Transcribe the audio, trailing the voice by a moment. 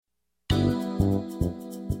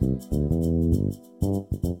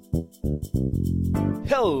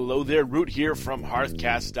Hello there, Root here from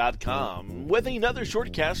Hearthcast.com with another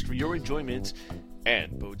shortcast for your enjoyment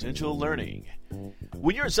and potential learning.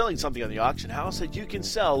 When you're selling something on the auction house that you can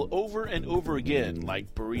sell over and over again,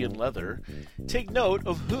 like Berean leather, take note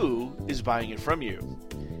of who is buying it from you.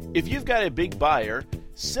 If you've got a big buyer,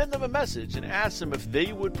 send them a message and ask them if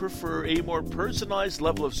they would prefer a more personalized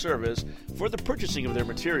level of service for the purchasing of their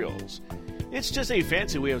materials. It's just a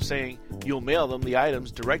fancy way of saying you'll mail them the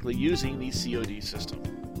items directly using the COD system.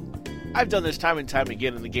 I've done this time and time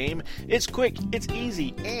again in the game. It's quick, it's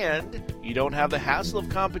easy, and you don't have the hassle of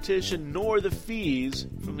competition nor the fees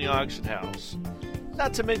from the auction house.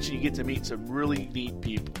 Not to mention you get to meet some really neat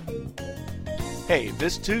people. Hey,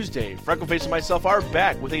 this Tuesday, Freckleface and myself are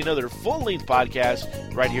back with another full-length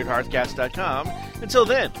podcast right here at Hearthcast.com. Until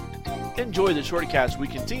then, enjoy the shortcast we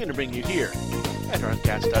continue to bring you here at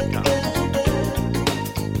Hearthcast.com.